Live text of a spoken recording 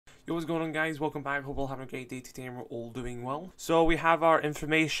Yo, what's going on, guys? Welcome back. Hope you're all having a great day today and we're all doing well. So we have our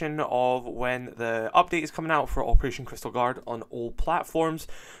information of when the update is coming out for Operation Crystal Guard on all platforms.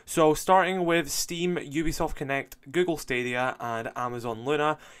 So starting with Steam, Ubisoft Connect, Google Stadia and Amazon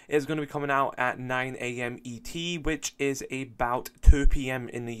Luna is going to be coming out at 9 AM ET, which is about 2 PM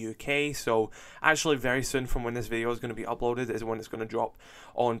in the UK. So actually very soon from when this video is going to be uploaded is when it's going to drop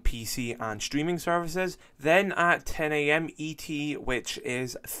on PC and streaming services. Then at 10 AM ET, which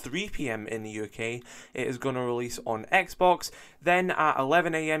is 3 PM in the UK, it is going to release on Xbox. Then at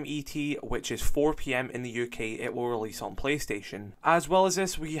 11 AM ET, which is 4 PM in the UK, it will release on PlayStation. As well as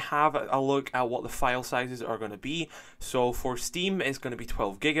this, we have a look at what the file sizes are going to be. So for Steam, it's going to be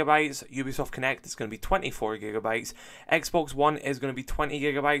 12 gigabytes. Ubisoft Connect is going to be 24 gigabytes. Xbox One is going to be 20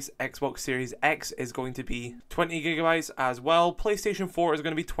 gigabytes. Xbox Series X is going to be 20 gigabytes as well. PlayStation 4 is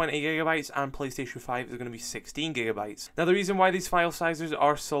going to be 20 gigabytes and PlayStation 5 is going to be 16 gigabytes. Now the reason why these file sizes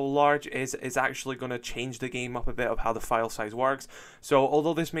are so large is it's actually going to change the game up a bit of how the file size works. So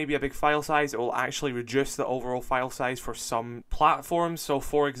although this may be a big file size, it will actually reduce the overall file size for some platforms. So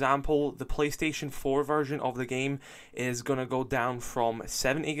for example, the PlayStation 4 version of the game is going to go down from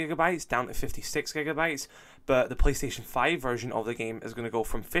 70 gigabytes down to 56 gigabytes. But the PlayStation 5 version of the game is going to go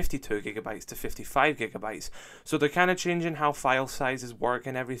from 52 gigabytes to 55 gigabytes. So they're kind of changing how file sizes work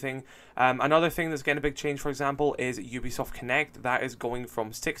and everything. Another thing that's getting a big change, for example, is Ubisoft Connect. That is going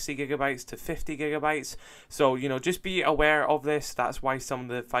from 60 gigabytes to 50 gigabytes. So, you know, just be aware of this. That's why some of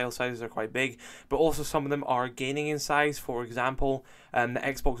the file sizes are quite big. But also some of them are gaining in size. For example, the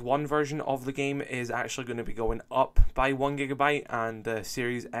Xbox One version of the game is actually going to be going up by 1 gigabyte. And the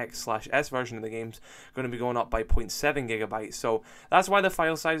Series X/S version of the game is going to be going up by 0.7 gigabytes. So that's why the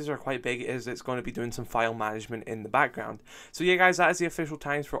file sizes are quite big, is it's going to be doing some file management in the background. So yeah, guys, that is the official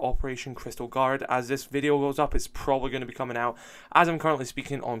times for Operation Crystal Guard. As this video goes up, it's probably going to be coming out as I'm currently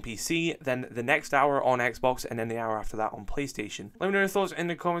speaking on PC, then the next hour on Xbox, and then the hour after that on PlayStation. Let me know your thoughts in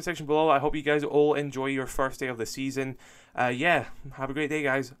the comment section below. I hope you guys all enjoy your first day of the season. Yeah, have a great day,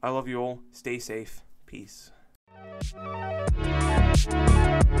 guys. I love you all. Stay safe. Peace.